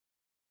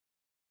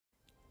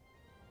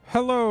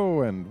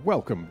Hello and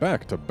welcome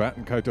back to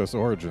Baten Kaitos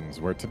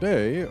Origins, where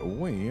today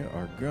we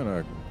are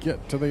gonna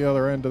get to the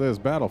other end of this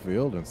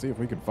battlefield and see if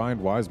we can find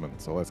Wiseman.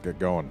 So let's get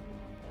going.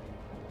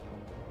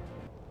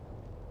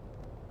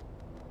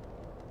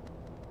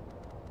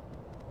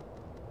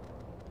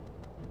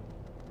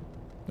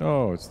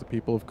 Oh, it's the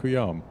people of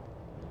Kuyam.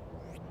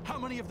 How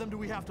many of them do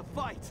we have to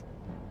fight?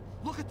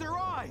 Look at their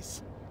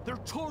eyes! They're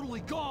totally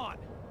gone!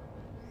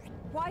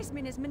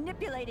 Wiseman is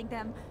manipulating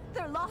them.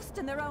 They're lost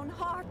in their own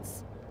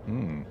hearts.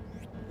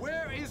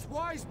 Where is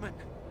Wiseman?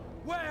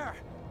 Where?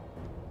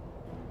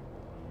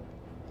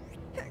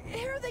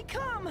 Here they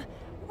come!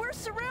 We're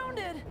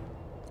surrounded!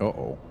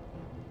 Uh-oh.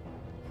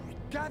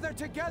 Gather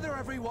together,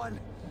 everyone!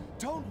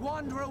 Don't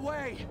wander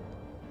away!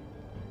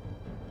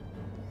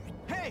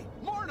 Hey,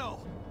 Marno!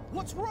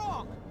 What's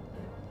wrong?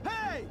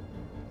 Hey!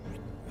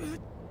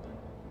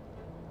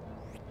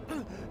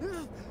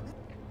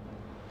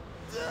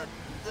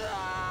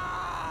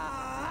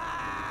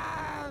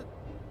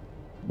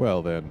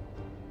 Well then,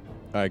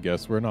 I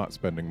guess we're not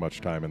spending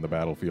much time in the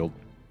battlefield.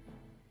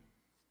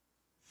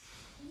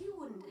 You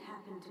wouldn't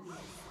happen to be a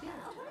spirit.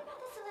 What about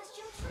the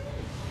celestial tree?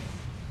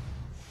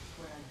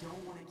 But I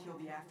don't want to kill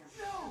the after.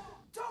 No!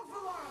 Don't,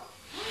 Valara!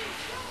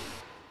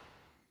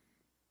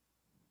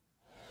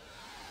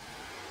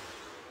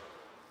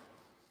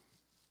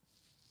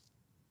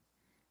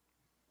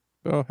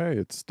 Oh, hey,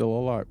 it's still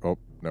alive. Oh,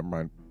 never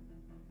mind.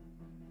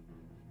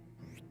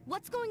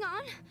 What's going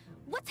on?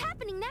 What's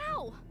happening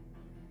now?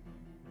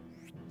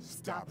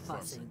 Stop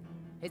fussing.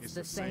 It's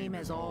the same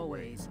as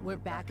always. We're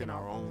back in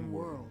our own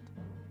world.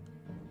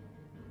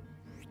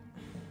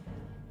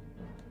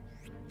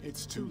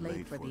 It's too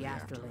late for the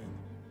afterlife,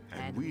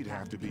 and we'd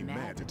have to be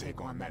mad to take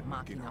on that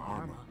Machina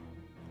armor.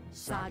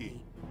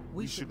 Sagi,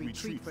 we should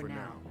retreat for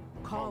now.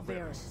 Call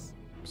Varus.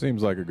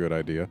 Seems like a good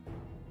idea.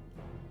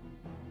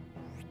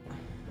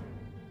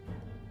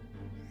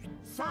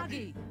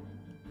 Sagi!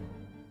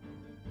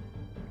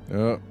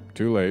 Oh,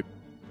 too late.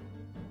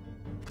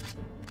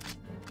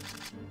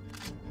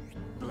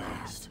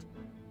 Blast!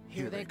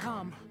 Here they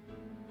come.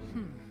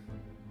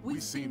 We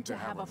seem to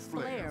have a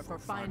flair for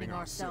finding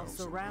ourselves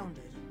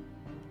surrounded.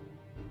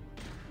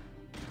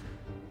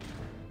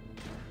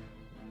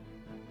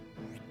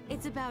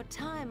 It's about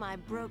time I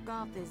broke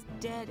off this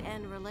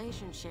dead-end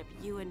relationship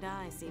you and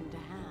I seem to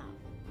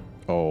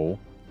have. Oh.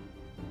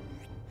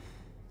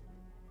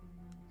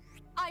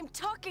 I'm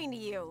talking to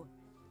you!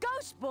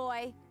 Ghost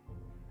boy!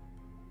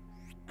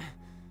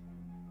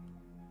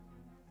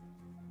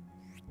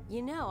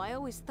 You know, I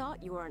always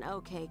thought you were an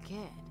okay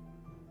kid.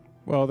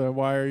 Well then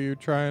why are you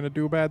trying to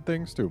do bad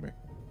things to me?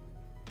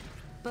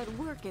 But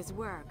work is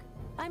work.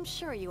 I'm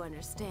sure you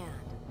understand.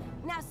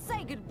 Now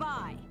say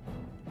goodbye!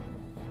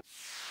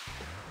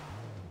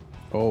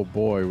 Oh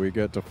boy, we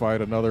get to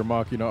fight another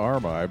Machina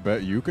armor. I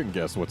bet you can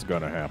guess what's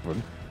gonna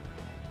happen.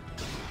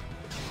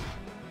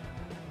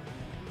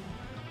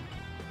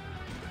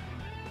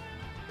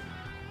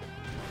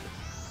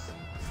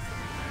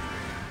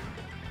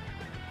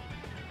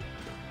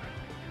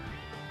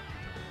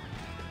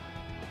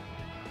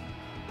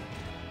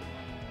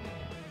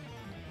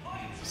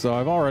 So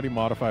I've already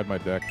modified my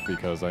deck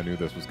because I knew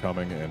this was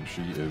coming, and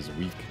she is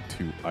weak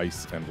to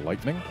ice and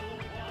lightning.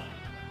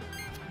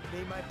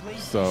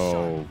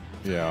 So,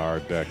 yeah, our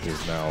deck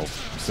is now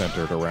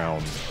centered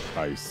around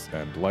ice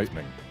and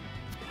lightning.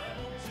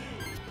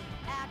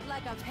 Act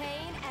like a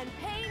pain, and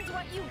pain's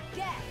what you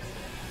get!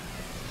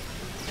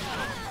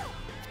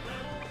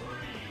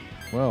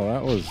 Well,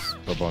 that was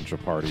a bunch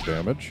of party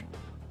damage.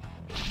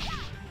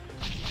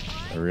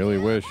 I really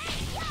wish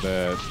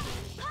that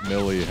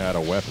Millie had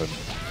a weapon.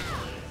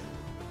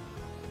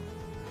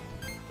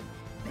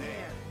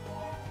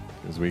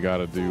 Because we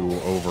gotta do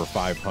over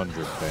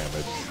 500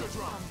 damage.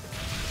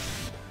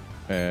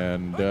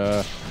 And,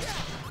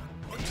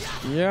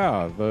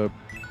 yeah, the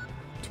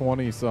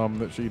 20-some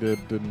that she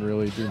did didn't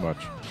really do much.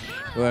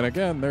 But then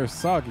again, there's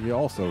Sagi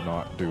also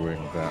not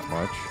doing that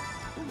much.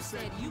 Who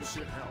said you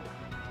should help?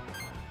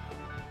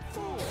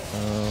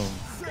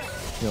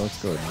 Yeah,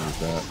 let's go ahead and use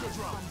that.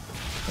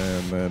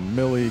 And then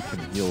Millie can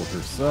heal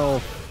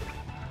herself.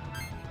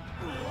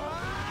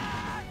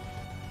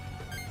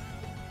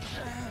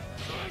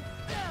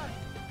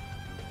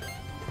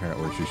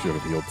 Apparently she should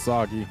have healed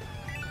Sagi.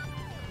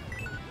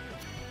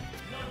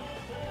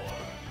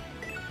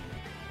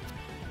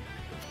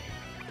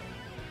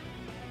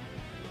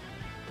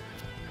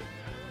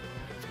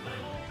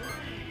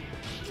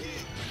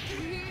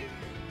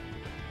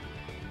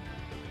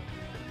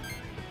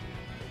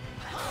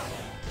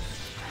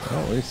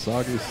 Well, at least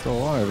Sagi's still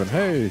alive, and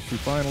hey, she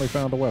finally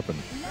found a weapon.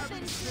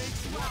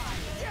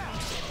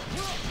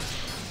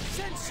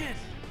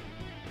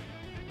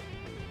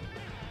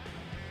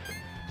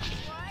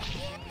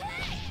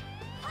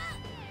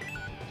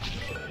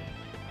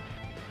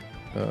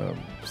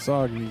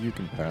 Sagi, you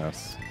can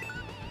pass.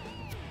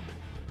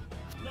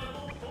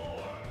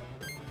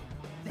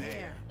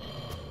 There.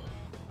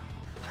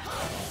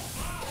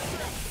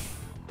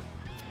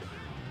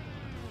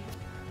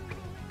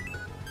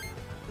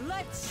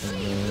 Let's And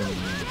then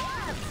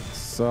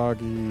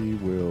Soggy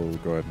will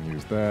go ahead and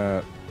use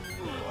that.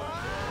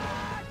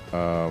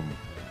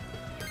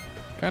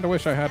 Kind of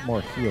wish I had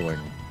more healing,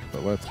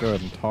 but let's go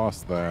ahead and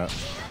toss that.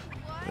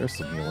 There's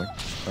some healing.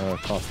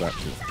 Toss that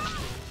too.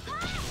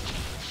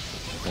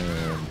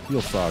 And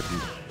heal Soggy.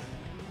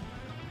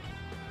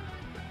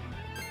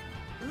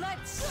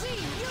 Let's see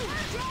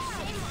you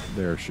die!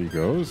 There she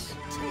goes.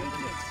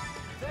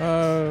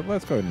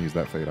 Let's go ahead and use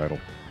that Fate Idol.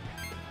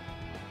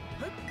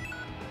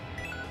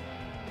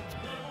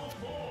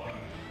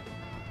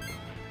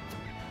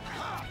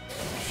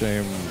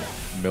 Shame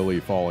Millie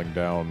falling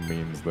down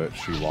means that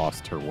she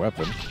lost her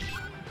weapon.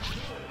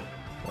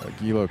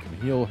 Gilo can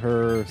heal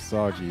her.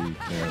 Soggy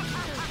can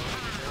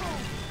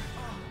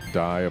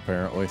die,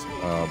 apparently.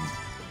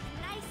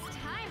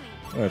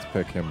 Let's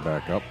pick him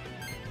back up.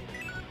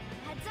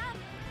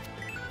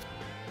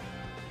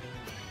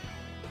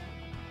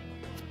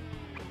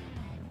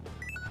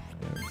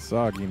 And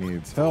Soggy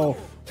needs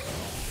health.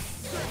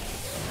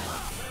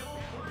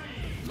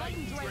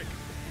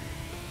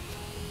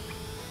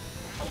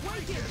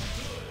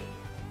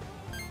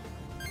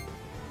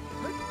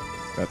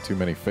 Got too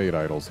many Fate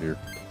Idols here.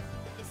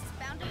 This is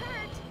bound to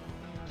hurt.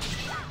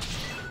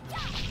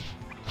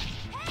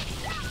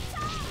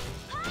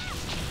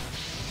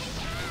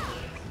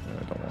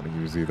 I don't want to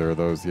use either of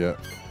those yet.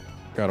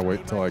 Gotta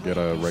wait till I get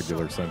a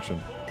regular Ascension.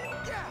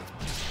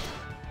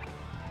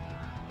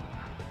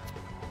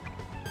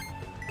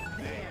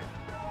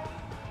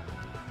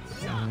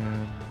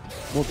 And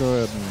we'll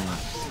go ahead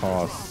and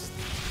toss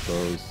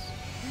those.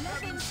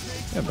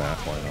 And that,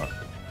 why not?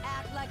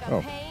 Act like a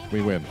Oh, pain, we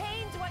and win.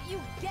 pain's what you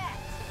get.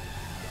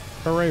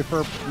 Hooray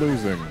for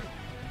losing.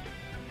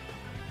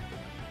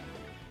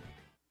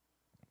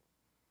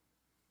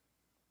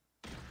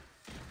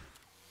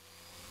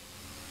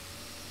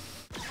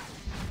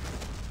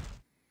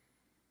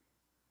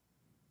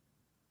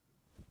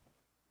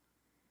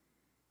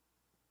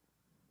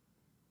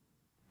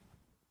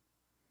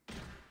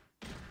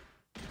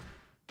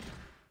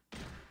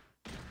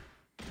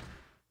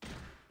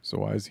 So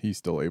why is he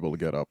still able to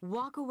get up?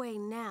 Walk away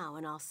now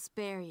and I'll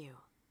spare you.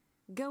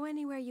 Go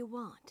anywhere you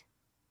want.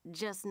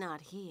 Just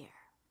not here.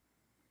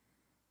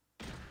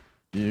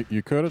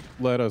 You could have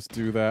let us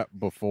do that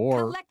before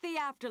Collect the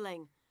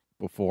afterling.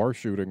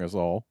 shooting us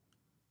all.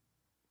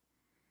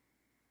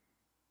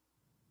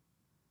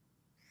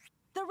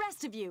 The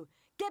rest of you,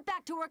 get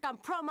back to work on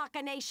Pro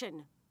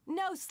Machination.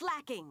 No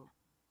slacking.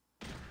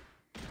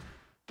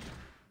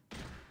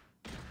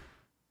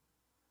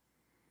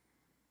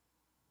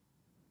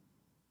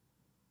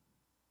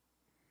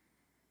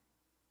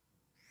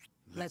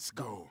 Let's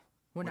go.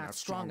 We're not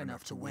strong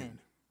enough to win.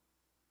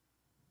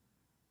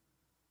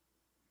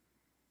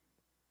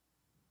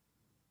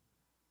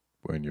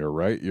 When you're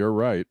right, you're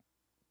right.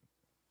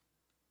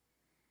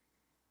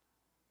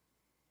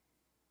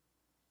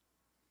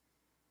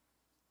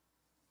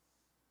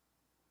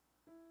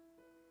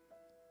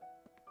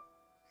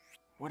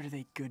 What are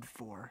they good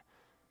for?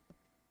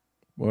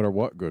 What are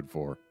what good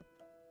for?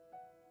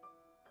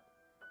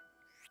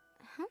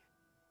 Huh?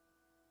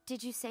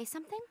 Did you say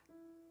something?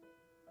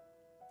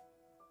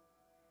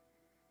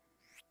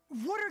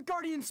 What are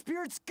guardian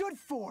spirits good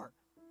for?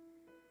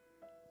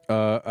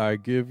 I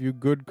give you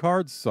good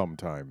cards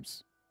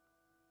sometimes.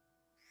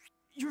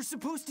 You're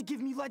supposed to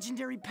give me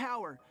legendary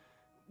power.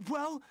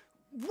 Well,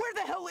 where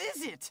the hell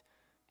is it?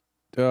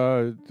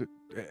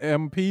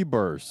 MP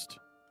burst.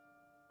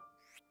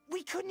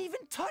 We couldn't even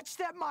touch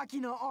that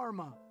Machina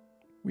Arma.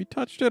 We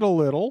touched it a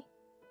little.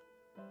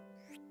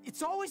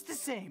 It's always the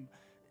same.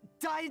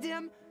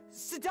 Diadem,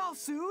 Sadal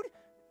Sud,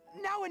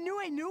 now a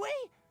Nue Nue?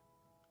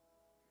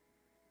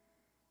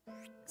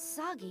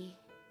 Soggy.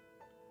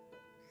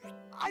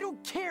 I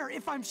don't care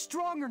if I'm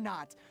strong or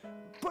not,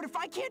 but if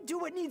I can't do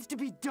what needs to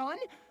be done,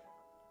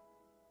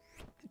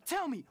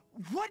 tell me,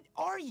 what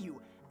are you?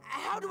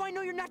 How do I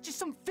know you're not just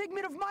some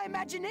figment of my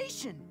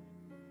imagination?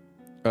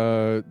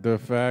 The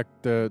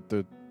fact that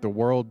the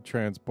world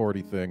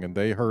transporty thing, and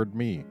they heard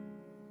me.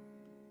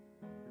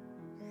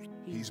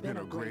 He's been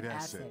a great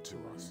asset to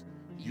us.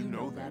 You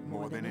know that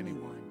more than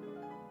anyone.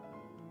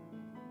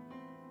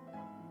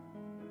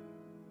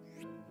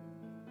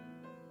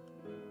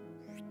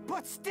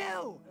 But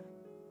still,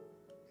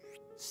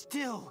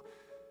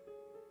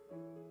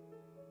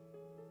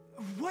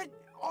 what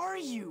are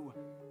you?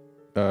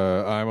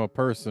 I'm a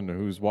person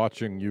who's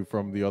watching you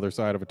from the other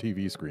side of a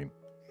TV screen.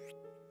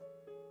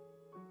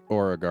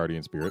 Or a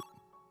guardian spirit.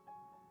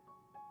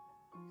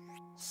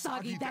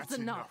 Soggy, that's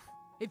enough.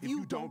 If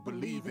you don't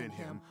believe in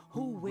him,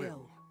 who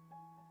will?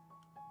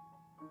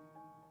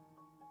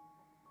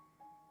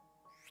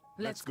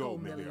 Let's go,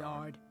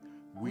 Milliard.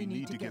 We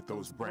need to get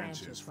those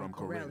branches from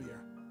Corellia.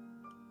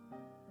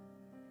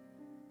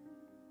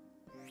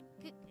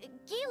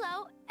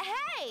 Gilo,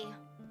 hey!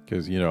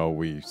 Because, you know,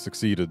 we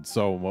succeeded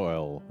so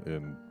well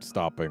in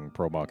stopping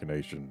Pro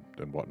Machination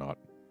and whatnot.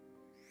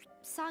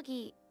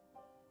 Soggy,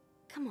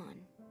 come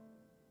on.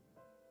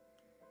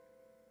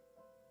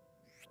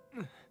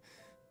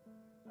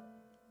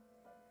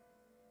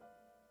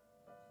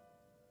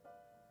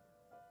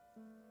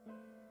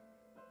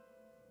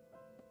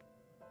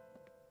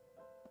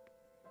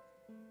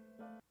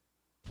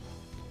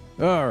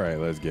 Alright,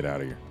 let's get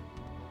out of here.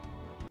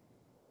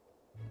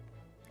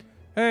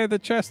 Hey, the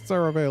chests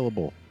are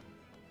available.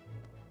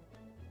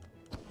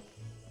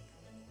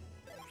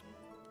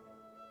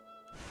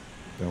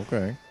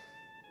 Okay.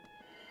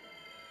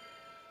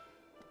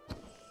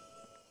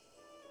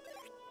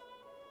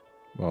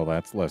 Well,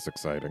 that's less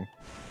exciting.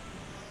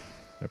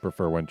 I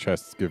prefer when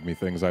chests give me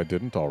things I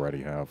didn't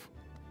already have.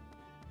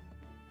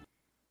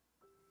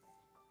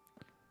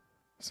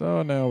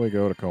 So now we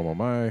go to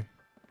Komomai.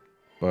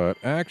 But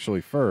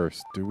actually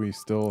first, do we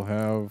still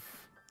have...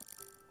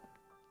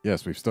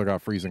 Yes, we've still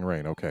got Freezing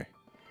Rain. Okay.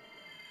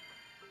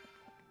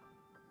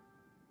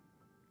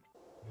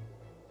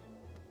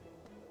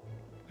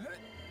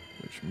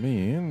 Which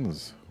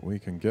means we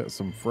can get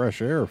some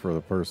fresh air for the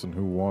person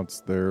who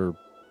wants their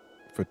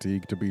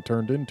fatigue to be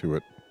turned into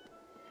it.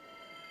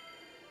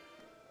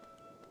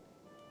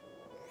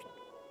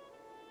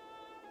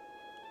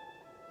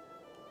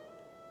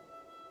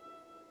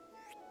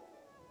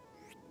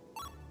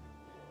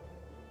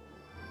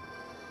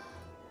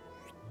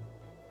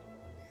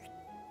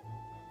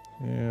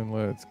 And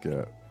let's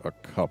get a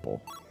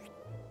couple.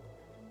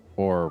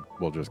 Or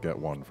we'll just get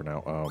one for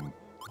now.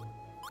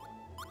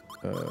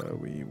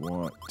 We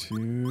want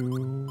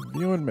to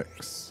view and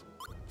mix.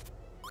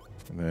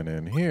 And then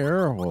in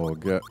here, we'll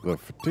get the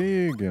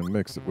fatigue and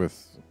mix it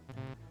with...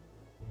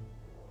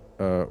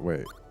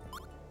 wait.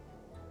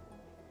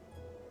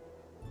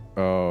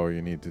 Oh,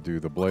 you need to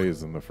do the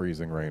blaze and the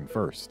freezing rain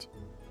first.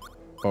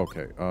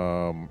 Okay,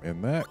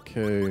 in that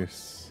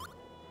case...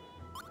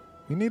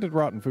 We needed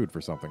rotten food for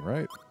something,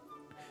 right?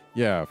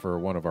 Yeah, for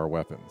one of our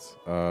weapons.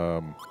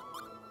 I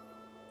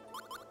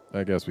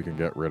guess we can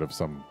get rid of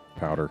some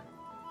powder.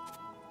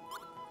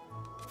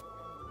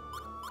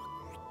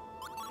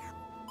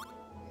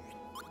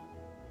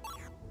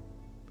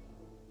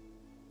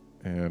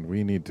 And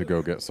we need to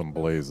go get some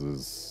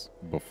blazes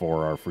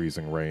before our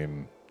freezing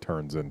rain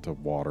turns into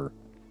water.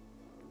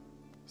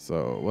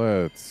 So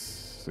let's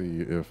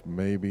see if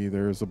maybe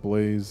there's a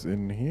blaze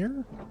in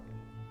here.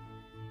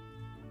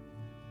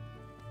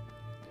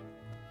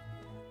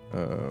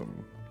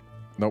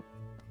 Nope.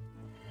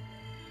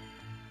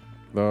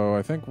 Though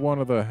I think one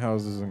of the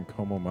houses in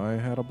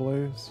Komomai had a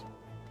blaze.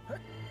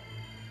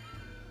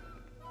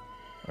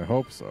 I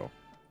hope so.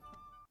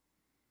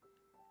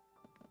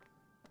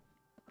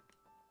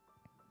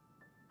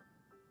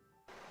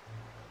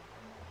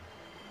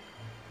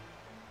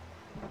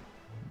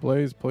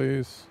 Blaze,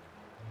 please.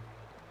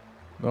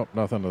 Nope,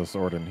 nothing of the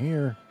sort in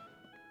here.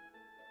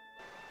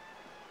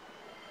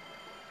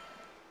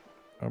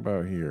 How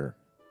about here?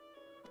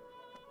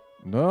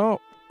 No.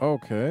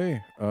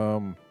 Okay.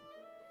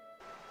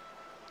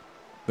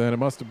 Then it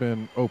must have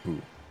been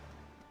Opu.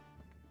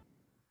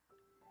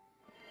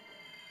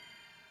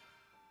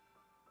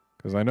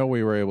 Because I know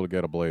we were able to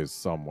get a blaze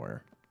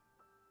somewhere.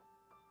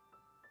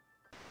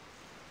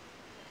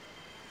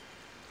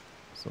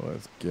 So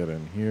let's get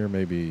in here.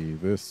 Maybe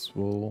this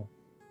will...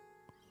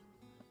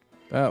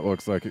 That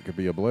looks like it could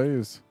be a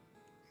blaze.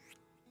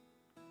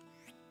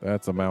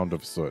 That's a mound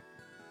of soot.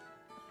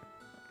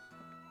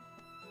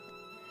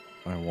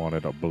 I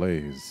wanted a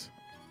blaze.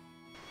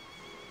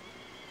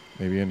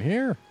 Maybe in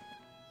here?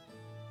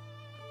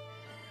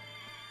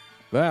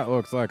 That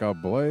looks like a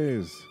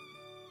blaze.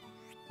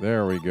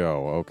 There we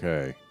go.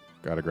 Okay.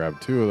 Gotta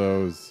grab 2 of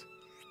those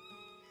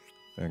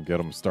and get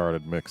them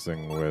started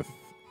mixing with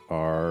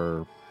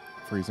our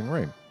freezing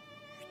rain.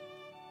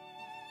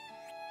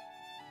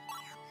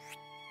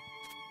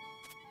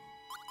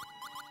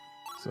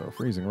 So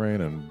freezing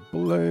rain and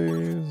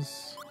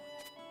blaze.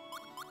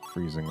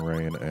 Freezing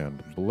rain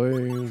and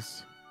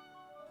blaze.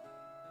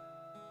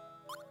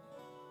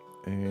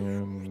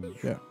 And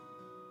yeah.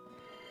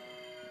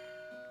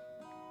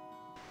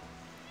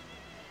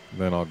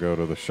 Then I'll go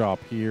to the shop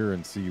here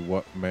and see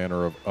what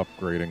manner of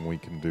upgrading we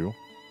can do.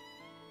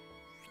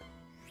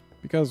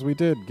 Because we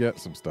did get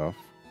some stuff.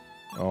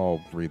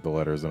 I'll read the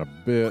letters in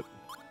a bit.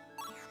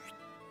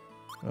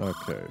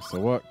 Okay, so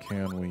what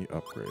can we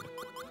upgrade?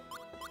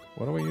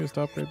 What do we use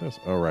to upgrade this?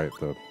 Oh, right,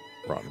 the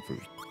rotten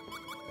food.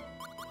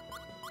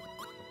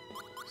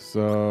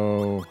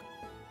 So...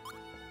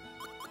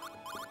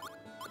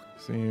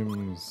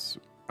 Seems...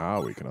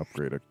 we can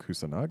upgrade a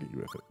Kusanagi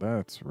with it.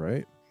 That's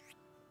right.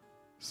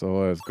 So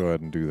let's go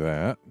ahead and do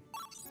that.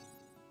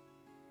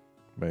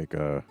 Make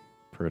a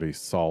pretty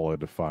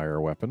solid fire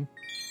weapon.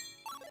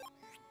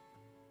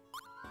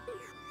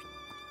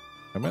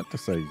 I meant to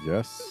say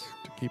yes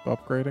to keep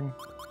upgrading.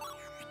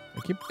 I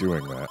keep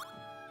doing that.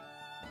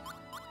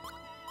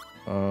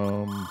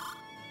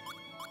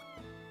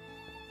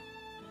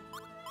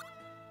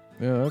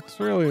 Yeah, that's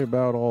really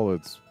about all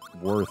that's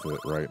worth it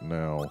right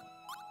now.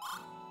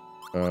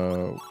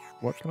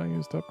 What can I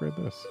use to upgrade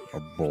this? A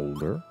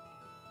boulder.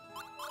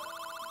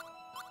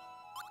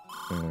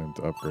 And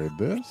to upgrade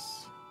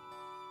this,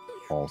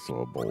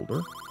 also a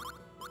boulder.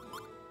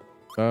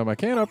 I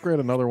can't upgrade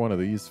another one of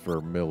these for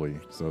Millie,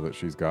 so that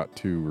she's got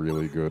 2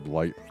 really good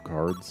light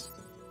cards.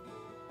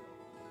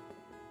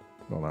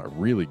 Well, not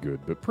really good,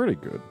 but pretty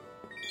good.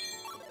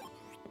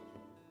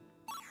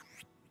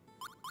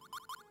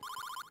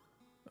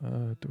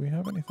 Do we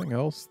have anything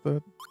else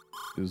that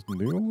is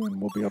new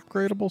and will be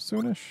upgradable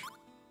soonish?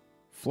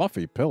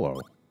 Fluffy pillow.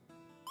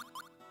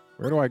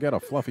 Where do I get a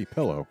fluffy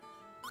pillow?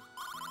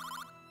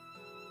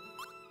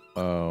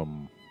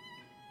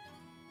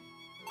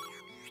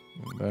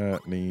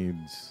 That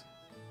needs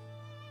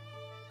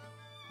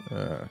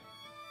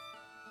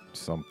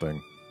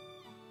something.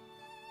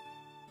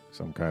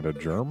 Some kind of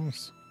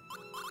germs?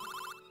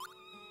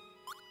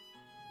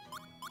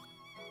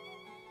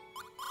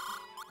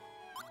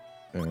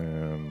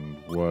 And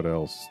what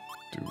else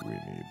do we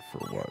need for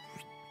what?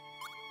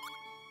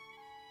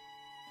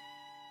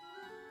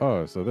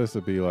 Oh, so this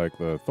would be like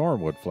the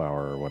thornwood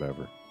flower or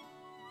whatever.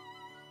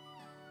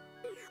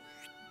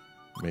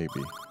 Maybe.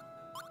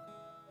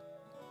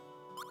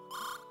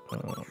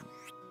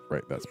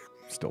 Right, that's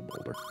still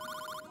boulder.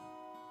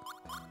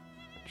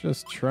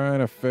 Just trying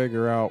to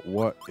figure out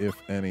what, if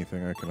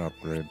anything, I can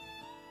upgrade.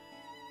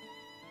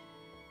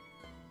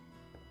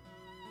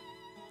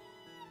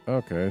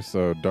 Okay,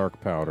 so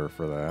dark powder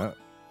for that.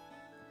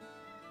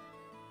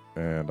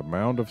 And a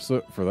mound of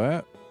soot for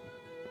that.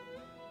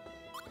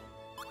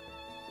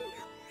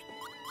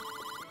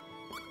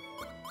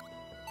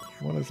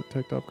 What does it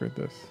take to upgrade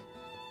this?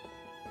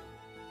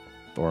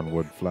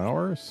 Thornwood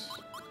flowers.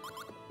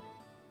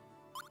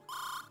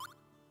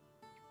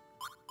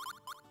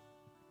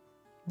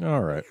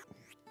 All right.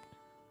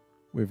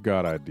 We've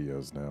got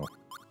ideas now.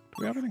 Do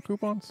we have any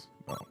coupons?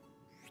 No.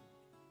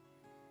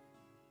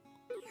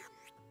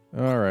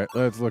 All right,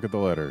 let's look at the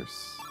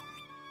letters.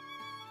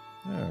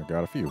 Yeah,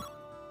 got a few.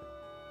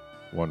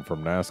 One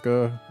from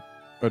Nazca,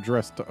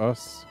 addressed to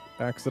us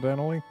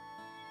accidentally.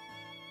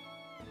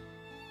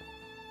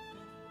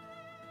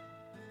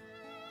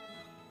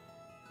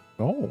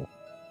 Oh.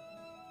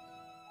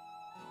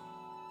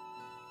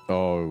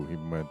 Oh, he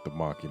meant the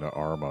Machina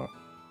Arma.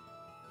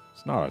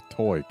 It's not a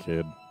toy,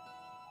 kid.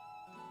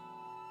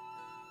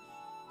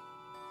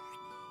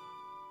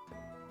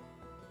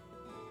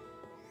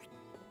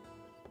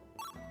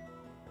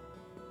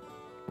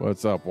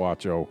 What's up,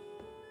 Wacho?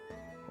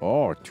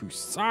 Oh,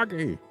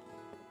 Tusagi.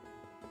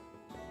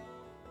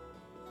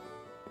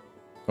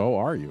 Oh,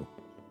 are you?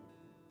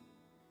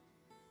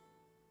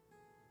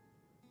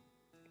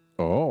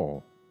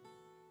 Oh.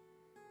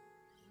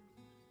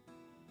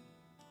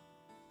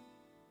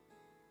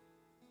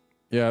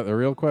 Yeah, the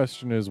real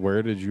question is,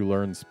 where did you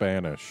learn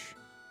Spanish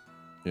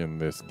in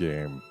this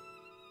game?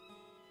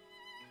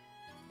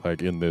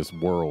 Like, in this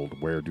world,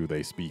 where do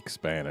they speak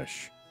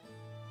Spanish?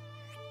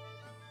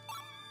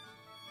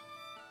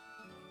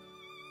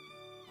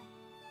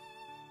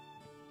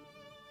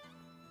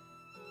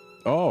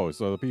 Oh,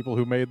 so the people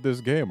who made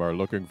this game are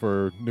looking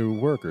for new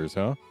workers,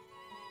 huh?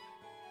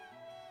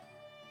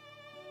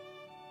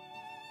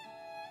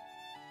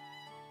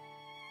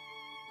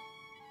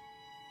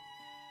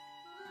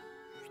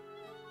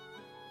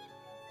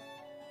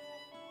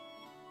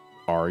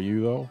 Are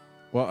you, though?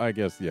 Well, I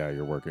guess, yeah,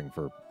 you're working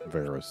for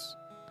Varus.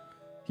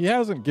 He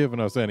hasn't given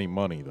us any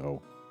money,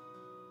 though.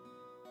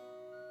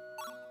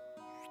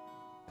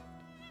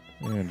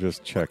 And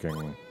just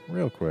checking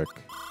real quick.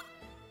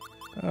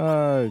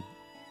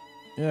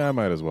 Yeah, I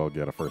might as well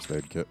get a first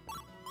aid kit.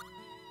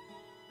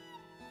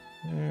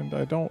 And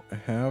I don't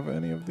have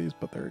any of these,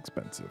 but they're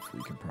expensive.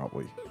 We can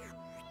probably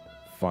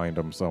find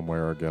them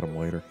somewhere or get them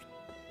later.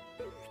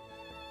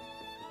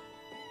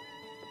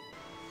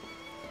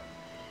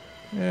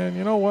 And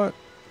you know what?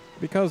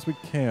 Because we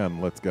can,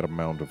 let's get a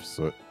mound of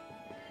soot.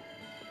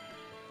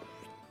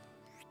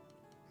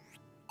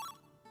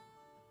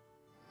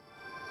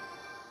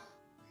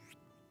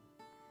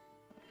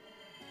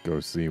 Go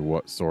see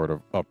what sort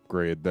of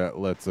upgrade that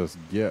lets us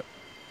get.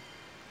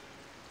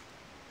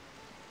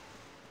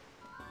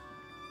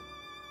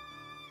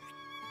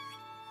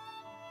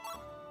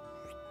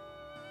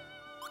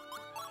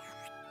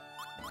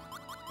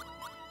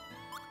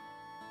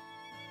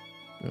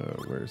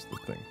 Where's the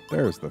thing?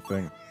 There's the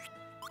thing.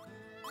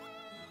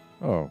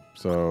 Oh,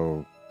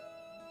 so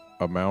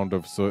a mound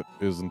of soot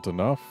isn't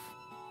enough?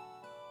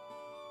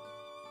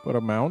 But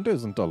a mound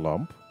isn't a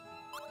lump.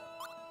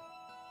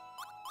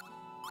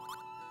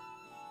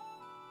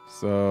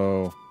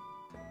 So,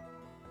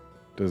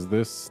 does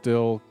this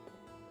still...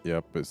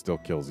 Yep, it still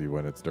kills you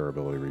when its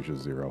durability reaches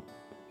 0.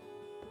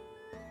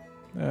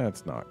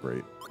 That's not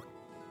great.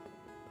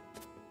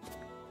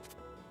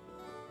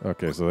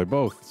 Okay, so they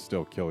both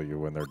still kill you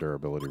when their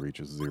durability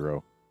reaches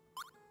 0.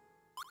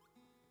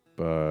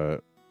 But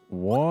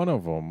one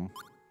of them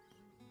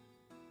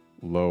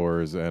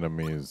lowers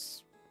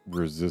enemies'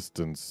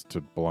 resistance to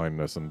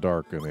blindness and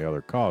dark, and the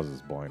other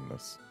causes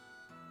blindness.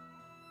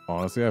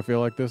 Honestly, I feel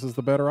like this is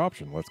the better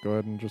option. Let's go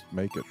ahead and just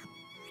make it.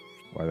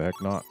 Why the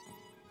heck not?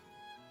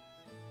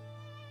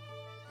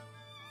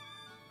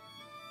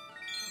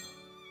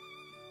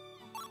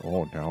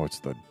 Oh, now it's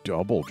the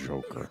double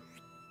Joker.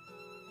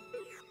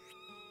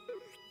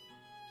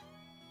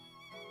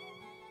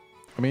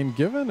 I mean,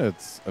 given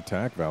its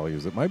attack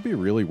values, it might be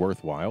really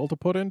worthwhile to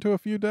put into a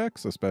few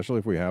decks, especially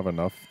if we have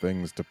enough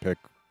things to pick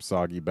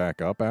Soggy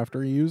back up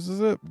after he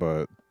uses it,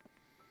 but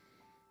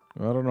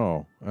I don't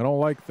know. I don't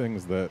like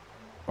things that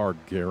are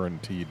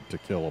guaranteed to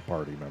kill a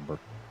party member.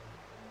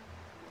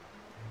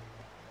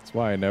 That's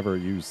why I never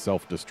use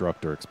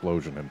self-destruct or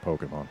explosion in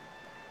Pokemon.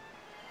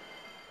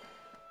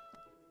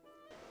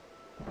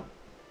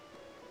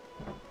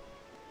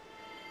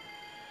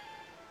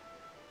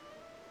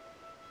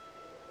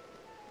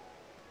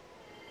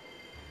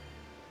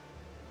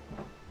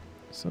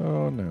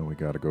 So now we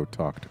gotta go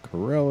talk to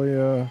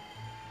Corellia.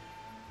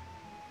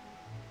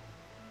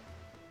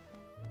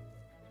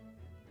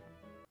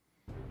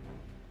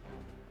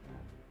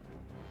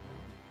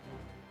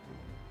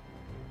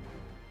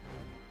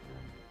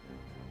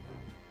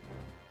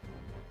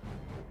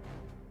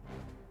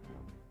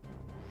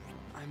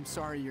 I'm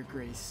sorry, Your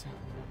Grace.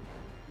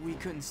 We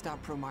couldn't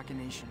stop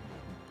Pro-Machination.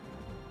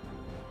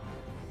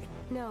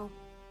 No.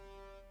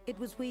 It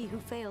was we who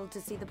failed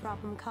to see the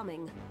problem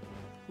coming.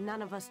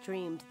 None of us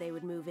dreamed they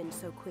would move in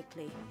so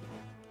quickly.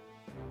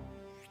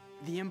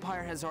 The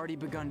Empire has already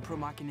begun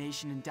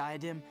Pro-Machination in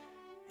Diadem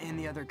and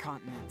the other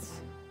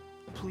continents.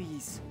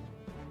 Please,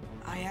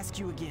 I ask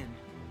you again,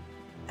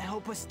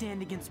 help us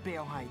stand against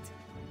Baelheit.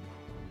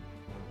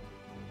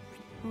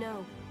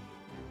 No.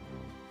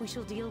 We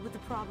shall deal with the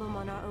problem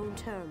on our own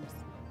terms.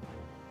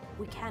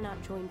 We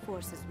cannot join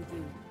forces with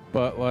you.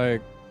 But,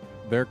 like,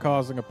 they're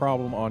causing a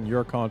problem on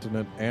your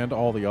continent and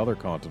all the other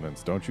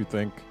continents. Don't you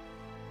think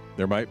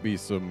there might be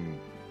some,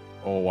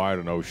 oh, I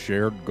don't know,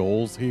 shared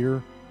goals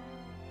here?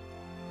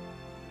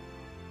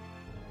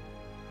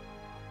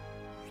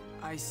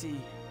 I see.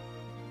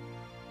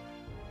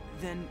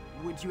 Then,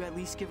 would you at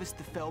least give us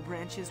the fell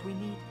branches we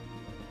need?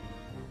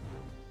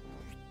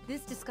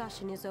 This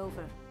discussion is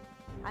over.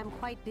 I'm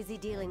quite busy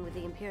dealing with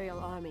the Imperial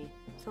Army,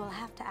 so I'll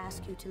have to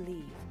ask you to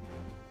leave.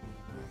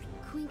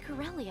 Queen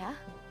Corellia?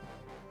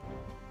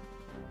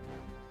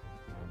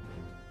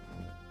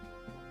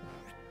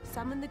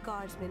 Summon the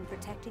guardsmen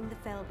protecting the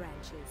fell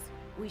branches.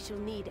 We shall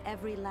need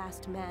every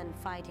last man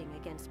fighting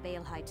against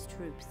Baelheit's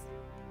troops.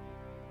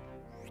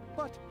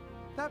 But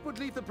that would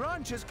leave the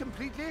branches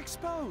completely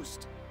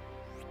exposed.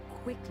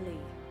 Quickly.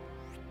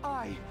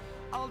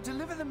 I'll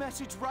deliver the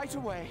message right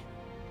away.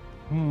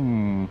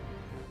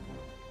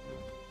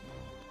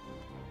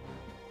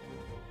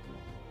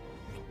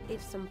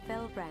 If some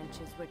fell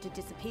branches were to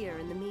disappear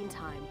in the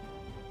meantime,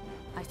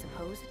 I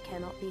suppose it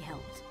cannot be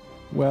helped.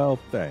 Well,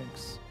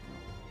 thanks.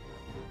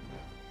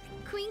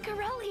 Queen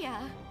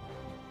Corellia!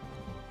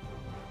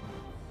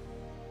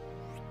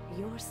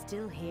 You're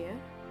still here?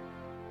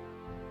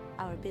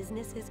 Our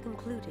business is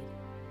concluded.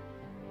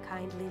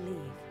 Kindly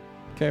leave.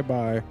 Okay,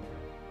 bye.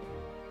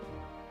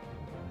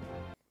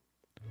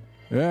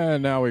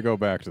 And now we go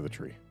back to the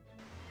tree.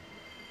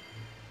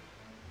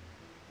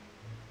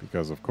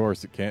 Because, of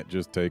course, it can't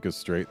just take us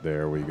straight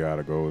there. We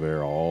gotta go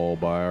there all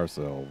by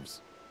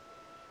ourselves.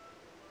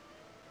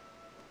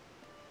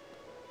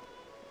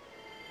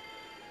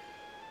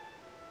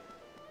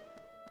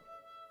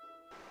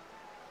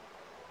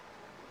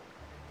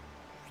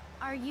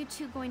 Are you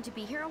two going to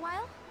be here a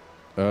while?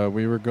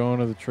 We were going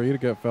to the tree to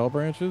get fell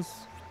branches?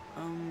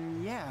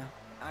 Yeah,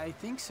 I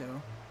think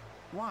so.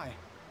 Why?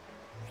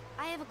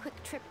 I have a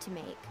quick trip to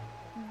make.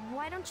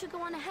 Why don't you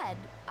go on ahead?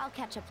 I'll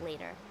catch up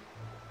later.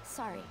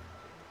 Sorry.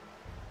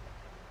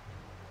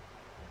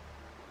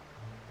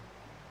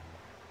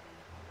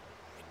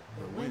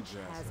 The wench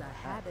has a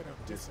habit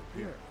of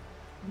disappearing.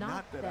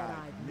 Not that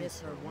I'd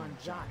miss her one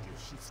jot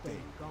if she stayed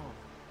gone.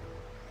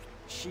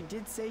 She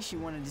did say she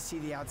wanted to see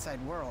the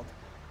outside world.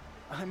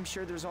 I'm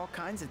sure there's all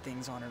kinds of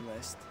things on her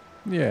list.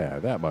 Yeah,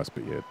 that must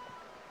be it.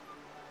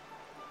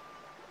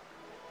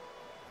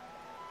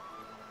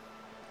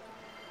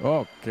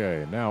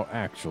 Okay, now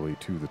actually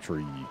to the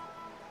tree.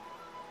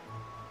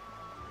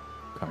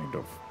 Kind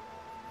of.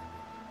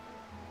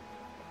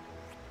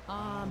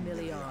 Ah,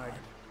 Milliard,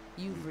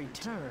 you've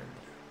returned.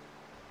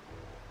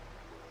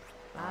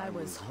 I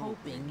was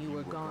hoping you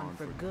were gone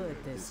for good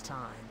this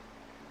time.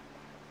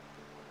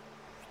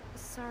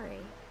 Sorry.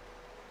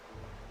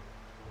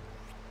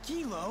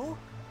 Kilo?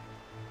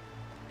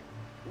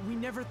 We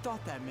never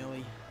thought that,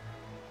 Millie.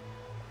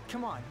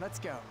 Come on, let's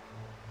go.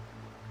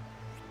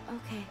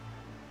 Okay.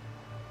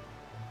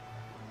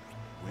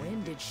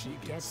 When did she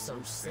get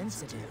so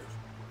sensitive?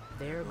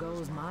 There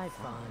goes my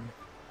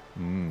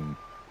fun.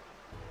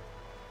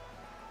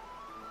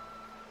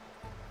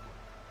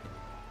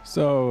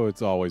 So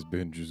it's always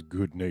been just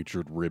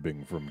good-natured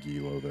ribbing from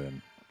Gilo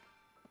then.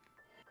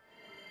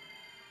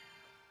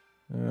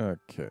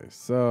 Okay,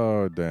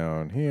 so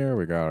down here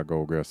we gotta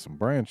go get some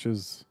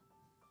branches.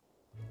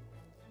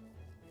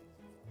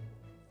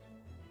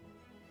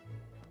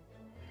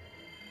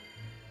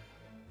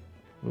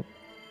 Oop.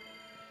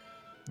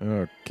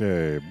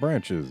 Okay,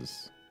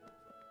 branches.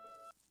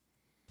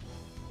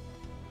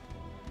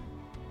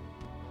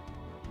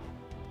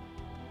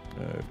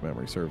 If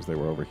memory serves, they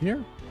were over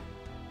here.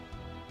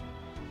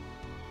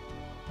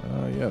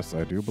 Yes,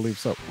 I do believe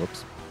so.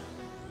 Whoops.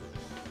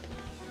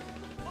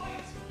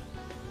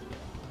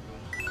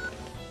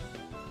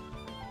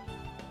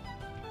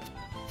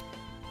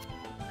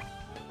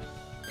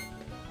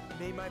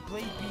 May my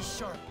blade be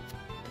sharp.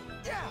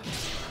 Yeah!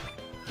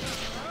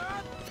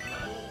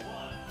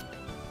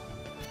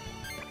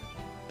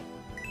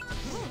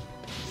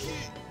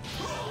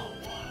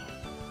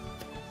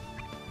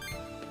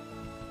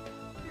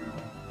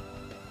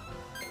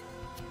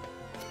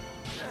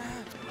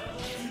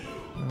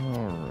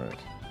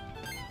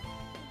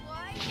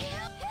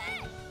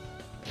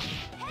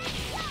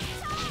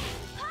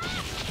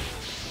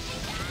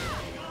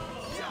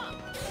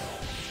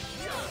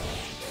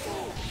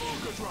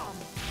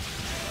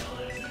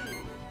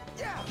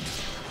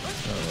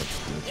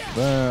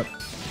 that.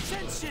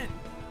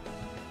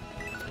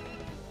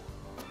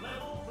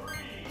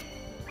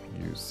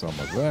 Use some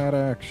of that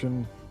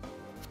action.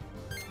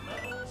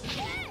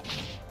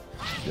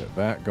 Get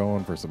that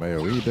going for some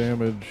AoE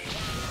damage.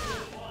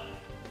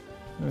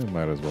 And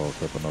might as well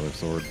equip another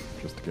sword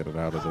just to get it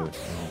out of the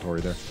inventory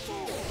there.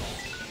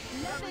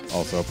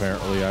 Also,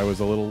 apparently, I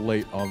was a little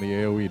late on the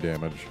AoE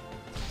damage.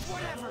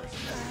 Whatever.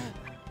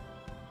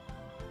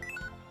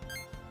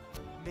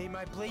 May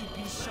my blade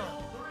be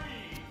sharp.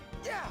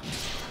 Yeah.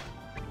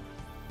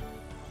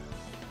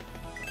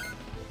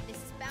 This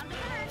is bound to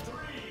hurt.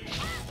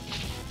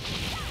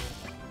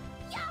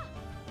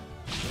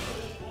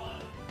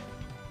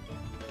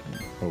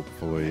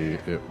 Hopefully,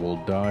 it will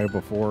die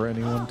before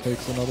anyone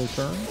takes another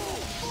turn.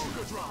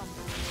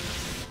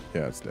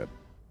 Yeah, it's dead.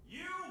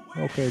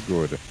 Okay,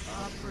 good. A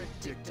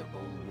predictable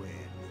win.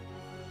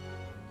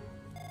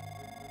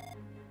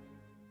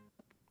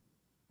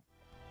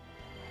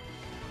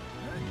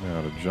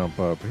 Now to jump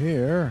up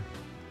here.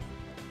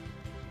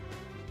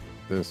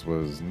 This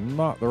was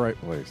not the right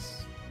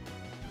place.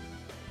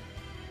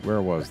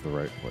 Where was the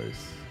right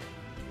place?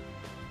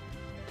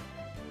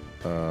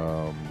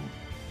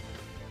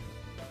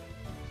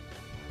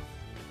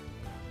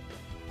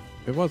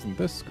 It wasn't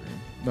this screen.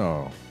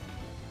 No.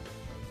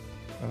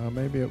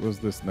 Maybe it was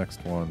this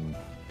next one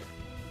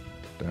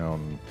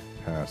down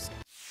past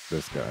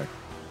this guy.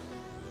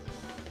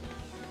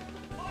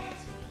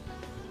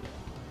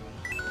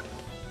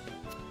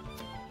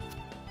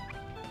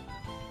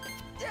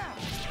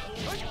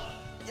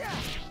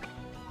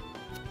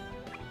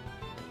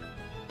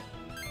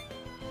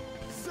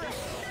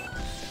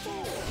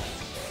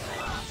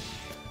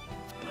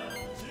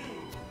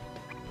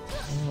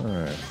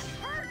 Alright.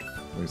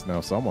 At least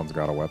now someone's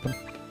got a weapon.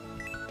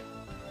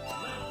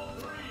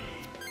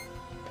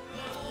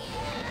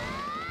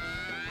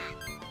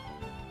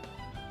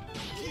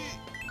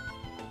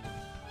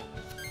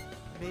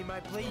 May my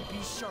blade be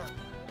sharp.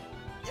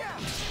 Yeah.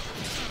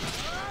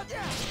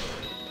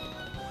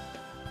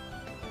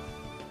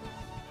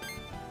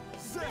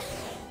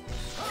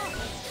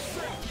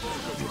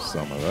 Do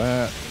some of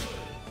that.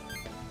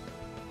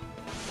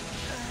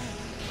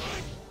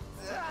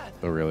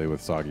 Though really,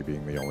 with Soggy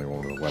being the only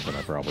one with a weapon,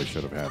 I probably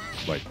should have had,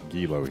 like,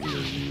 Gilo here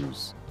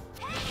use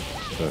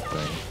the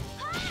thing.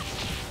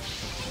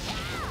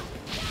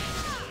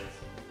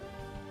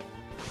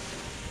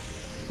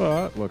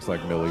 But looks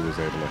like Millie was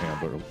able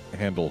to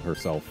handle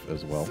herself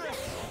as well.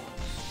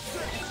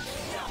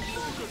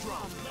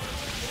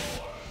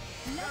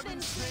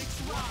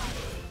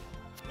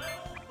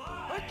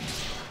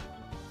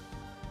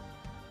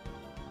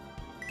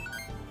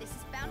 This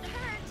is bound to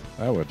hurt.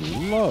 I would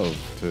love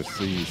to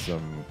see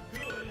some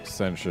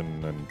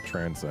Senshin and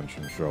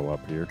Transcension show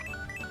up here.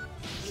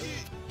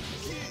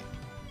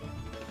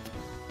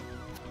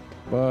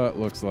 But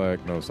looks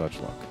like no such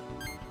luck.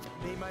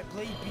 May my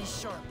blade be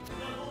sharp.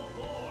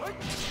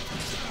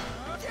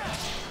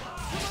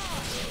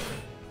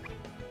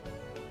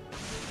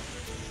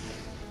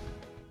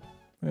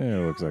 Yeah,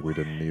 it looks like we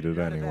didn't need it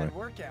anyway.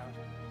 Workout.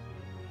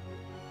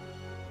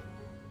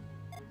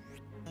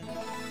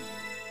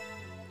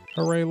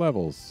 Hooray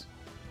levels.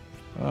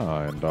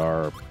 Ah, and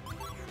our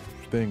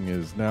thing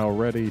is now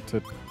ready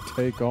to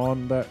take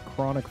on that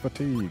chronic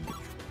fatigue.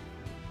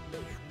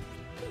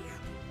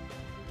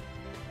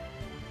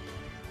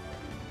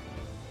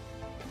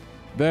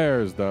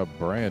 There's the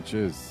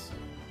branches.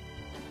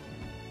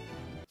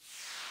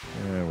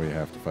 And we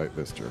have to fight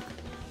this jerk.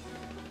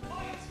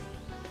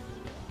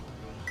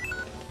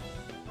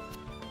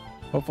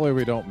 Hopefully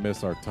we don't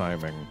miss our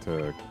timing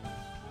to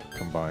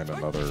combine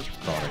another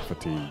chronic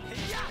fatigue.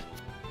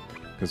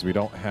 Because we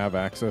don't have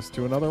access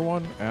to another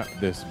one at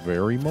this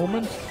very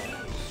moment.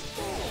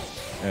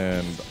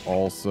 And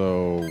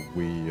also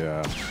we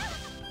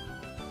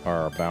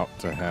are about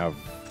to have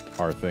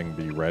our thing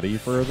be ready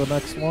for the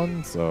next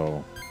one,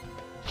 so...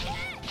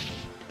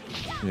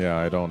 Yeah,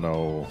 I don't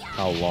know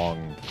how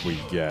long we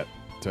get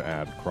to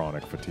add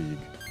chronic fatigue.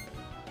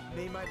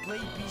 May my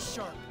blade be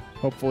sharp.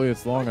 Hopefully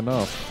it's long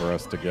enough for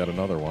us to get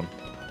another one.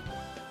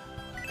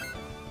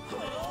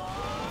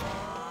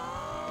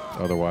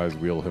 Otherwise,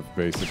 we'll have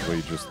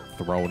basically just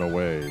thrown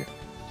away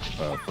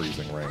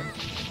freezing rain.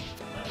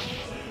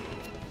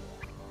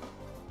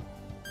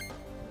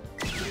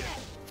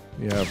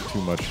 We have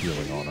too much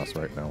healing on us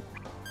right now.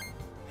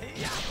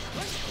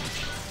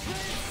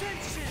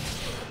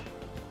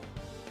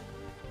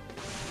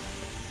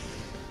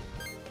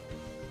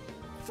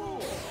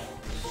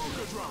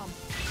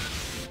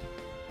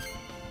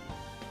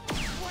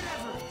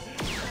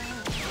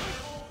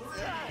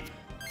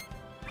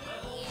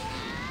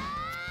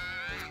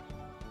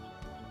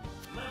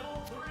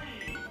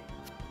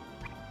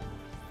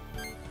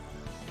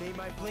 May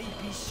my blade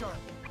be sharp.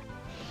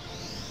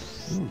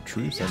 Ooh,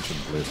 true Senshin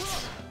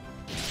Blitz.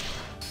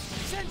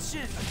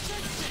 Senshin!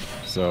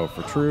 So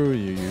for true,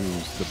 you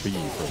use the B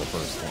for the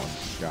first one.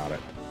 Got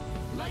it.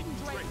 Lightning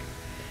Drake.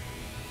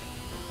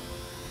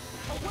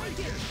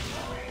 Awaken!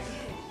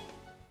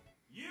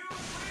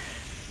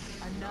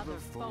 Another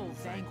foe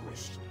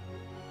vanquished.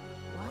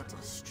 What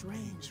a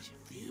strange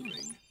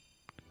feeling.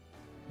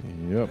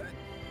 Yep.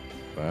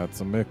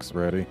 That's a mix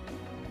ready.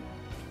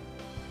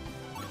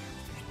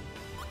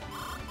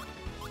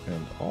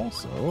 And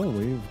also,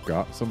 we've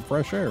got some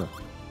fresh air.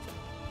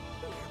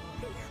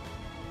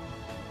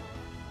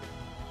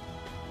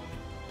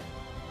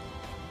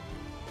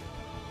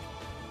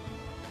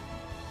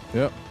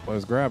 Yep,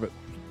 let's grab it.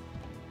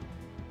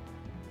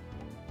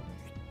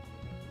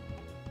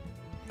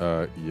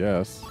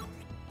 Yes.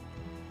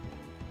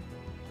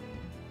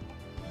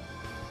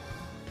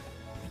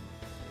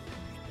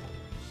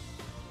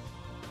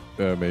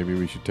 Maybe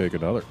we should take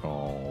another.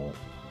 Oh.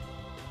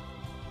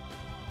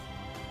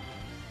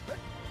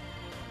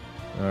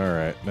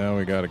 Alright, now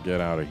we gotta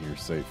get out of here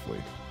safely.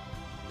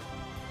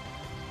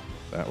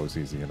 That was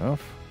easy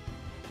enough.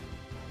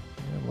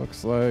 It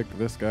looks like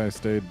this guy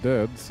stayed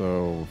dead,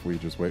 so if we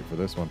just wait for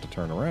this one to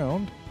turn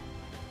around,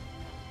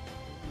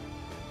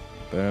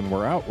 then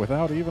we're out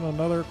without even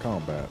another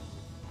combat.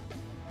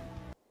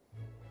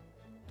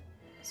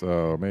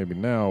 So maybe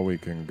now we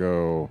can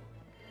go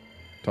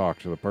talk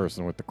to the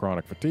person with the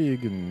chronic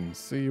fatigue and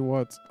see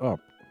what's up.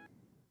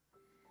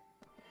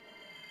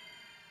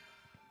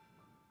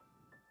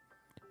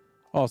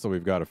 Also,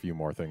 we've got a few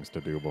more things to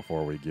do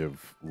before we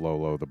give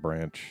Lolo the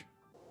branch.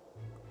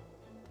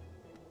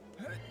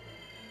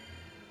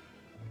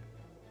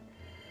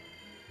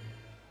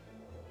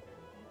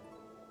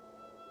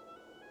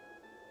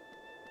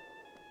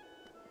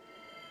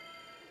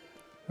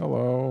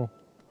 Hello.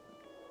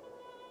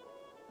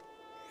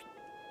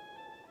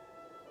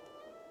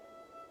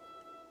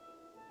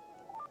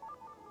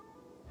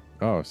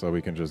 Oh, so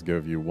we can just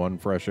give you one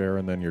fresh air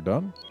and then you're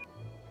done?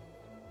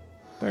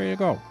 There you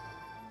go.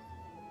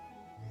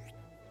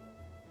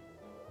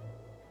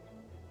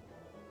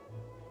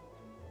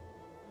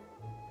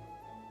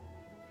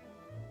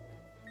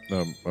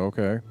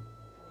 Okay.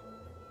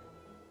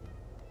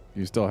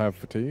 You still have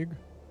fatigue?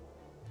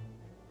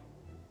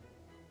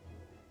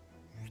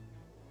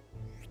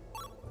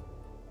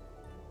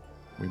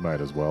 We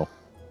might as well.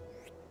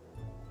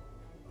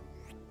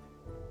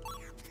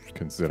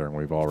 Considering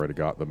we've already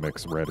got the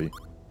mix ready.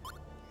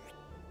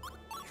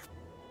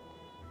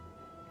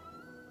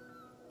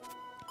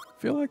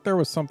 Feel like there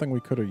was something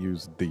we could have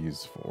used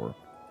these for.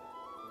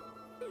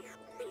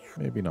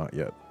 Maybe not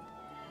yet.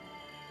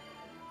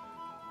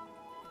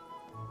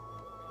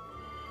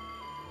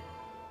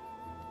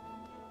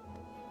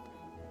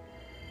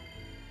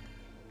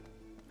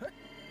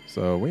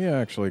 So we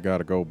actually got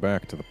to go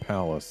back to the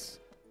palace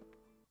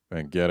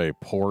and get a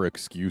poor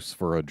excuse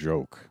for a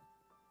joke.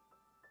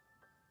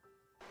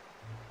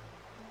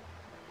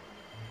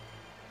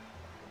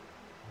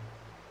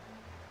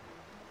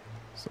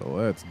 So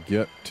let's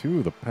get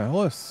to the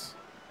palace.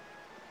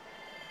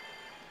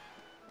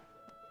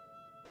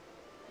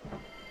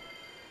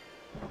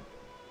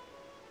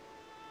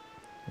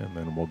 And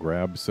then we'll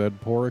grab said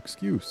poor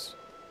excuse.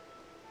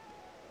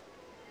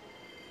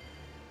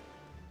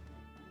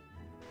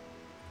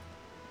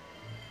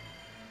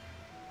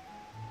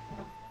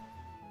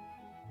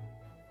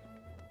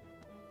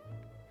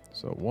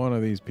 So one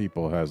of these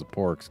people has a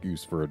poor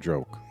excuse for a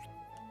joke.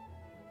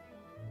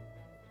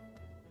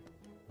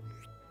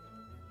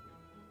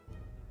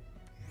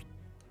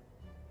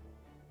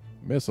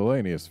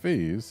 Miscellaneous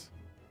fees?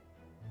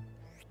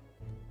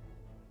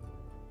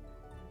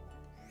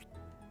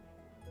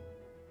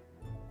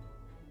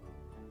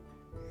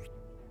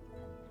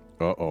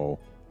 Uh-oh.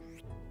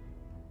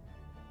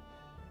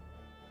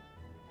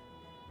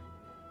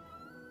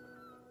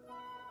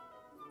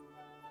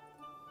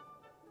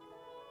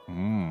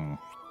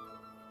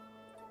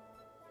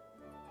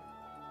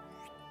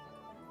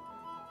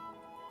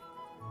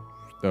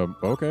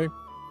 Okay.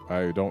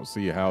 I don't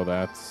see how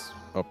that's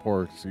a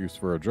poor excuse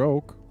for a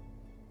joke.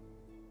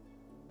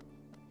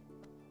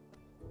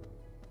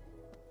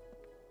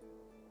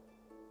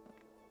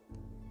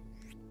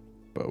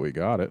 But we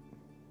got it.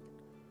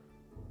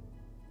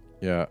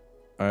 Yeah,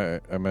 I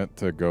meant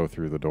to go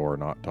through the door,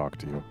 not talk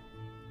to you.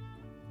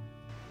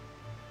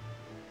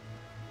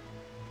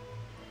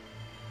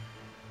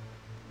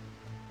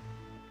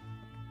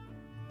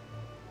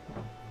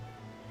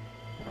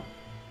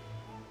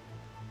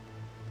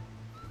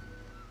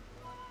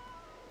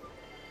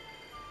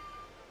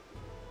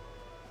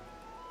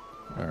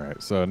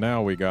 Alright, so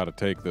now we gotta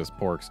take this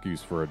poor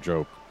excuse for a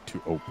joke to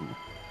Opu.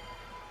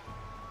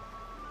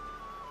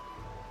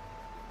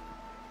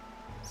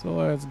 So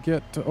let's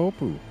get to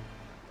Opu.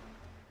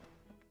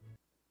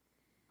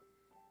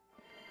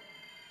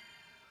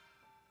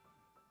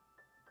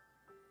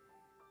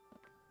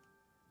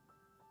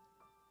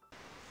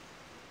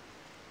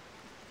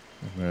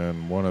 And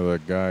then one of the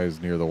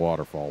guys near the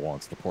waterfall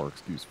wants the poor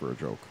excuse for a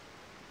joke.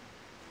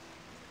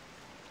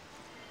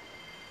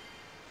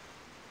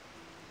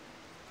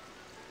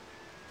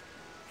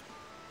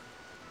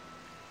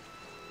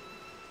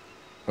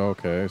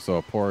 Okay, so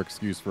a poor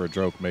excuse for a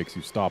joke makes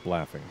you stop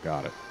laughing.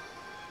 Got it.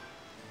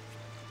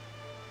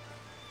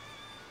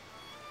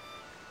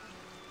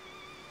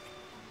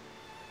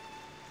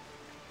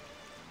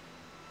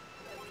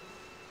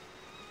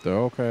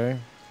 Okay.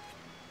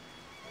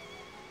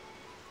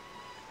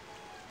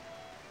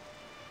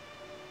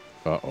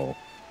 Uh-oh.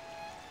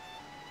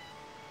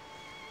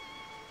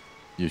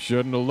 You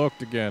shouldn't have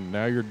looked again.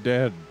 Now you're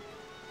dead.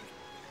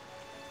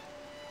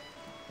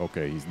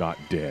 Okay, he's not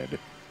dead.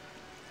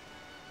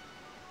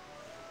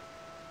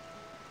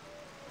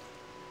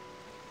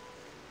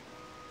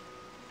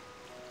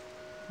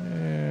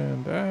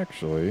 And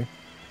actually,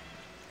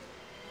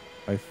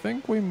 I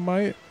think we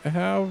might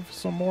have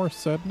some more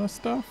Sedna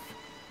stuff.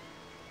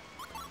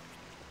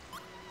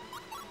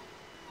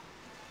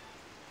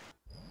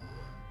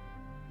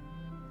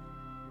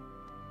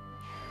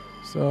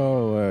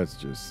 So let's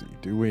just see.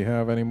 Do we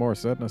have any more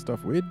Sedna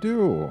stuff? We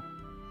do.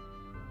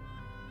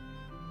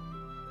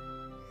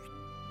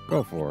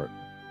 Go for it.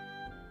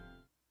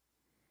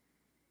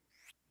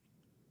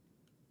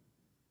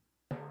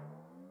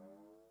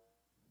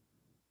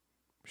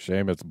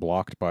 Shame it's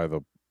blocked by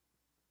the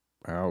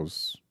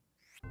house.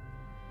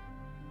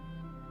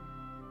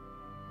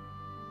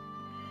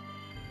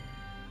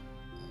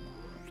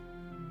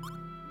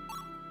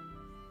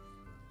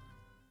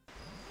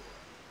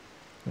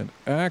 And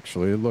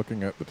actually,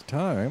 looking at the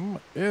time,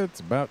 it's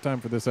about time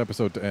for this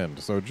episode to end.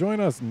 So join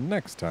us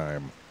next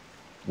time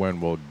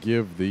when we'll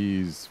give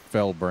these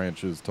fell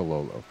branches to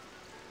Lolo.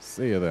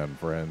 See you then,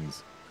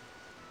 friends.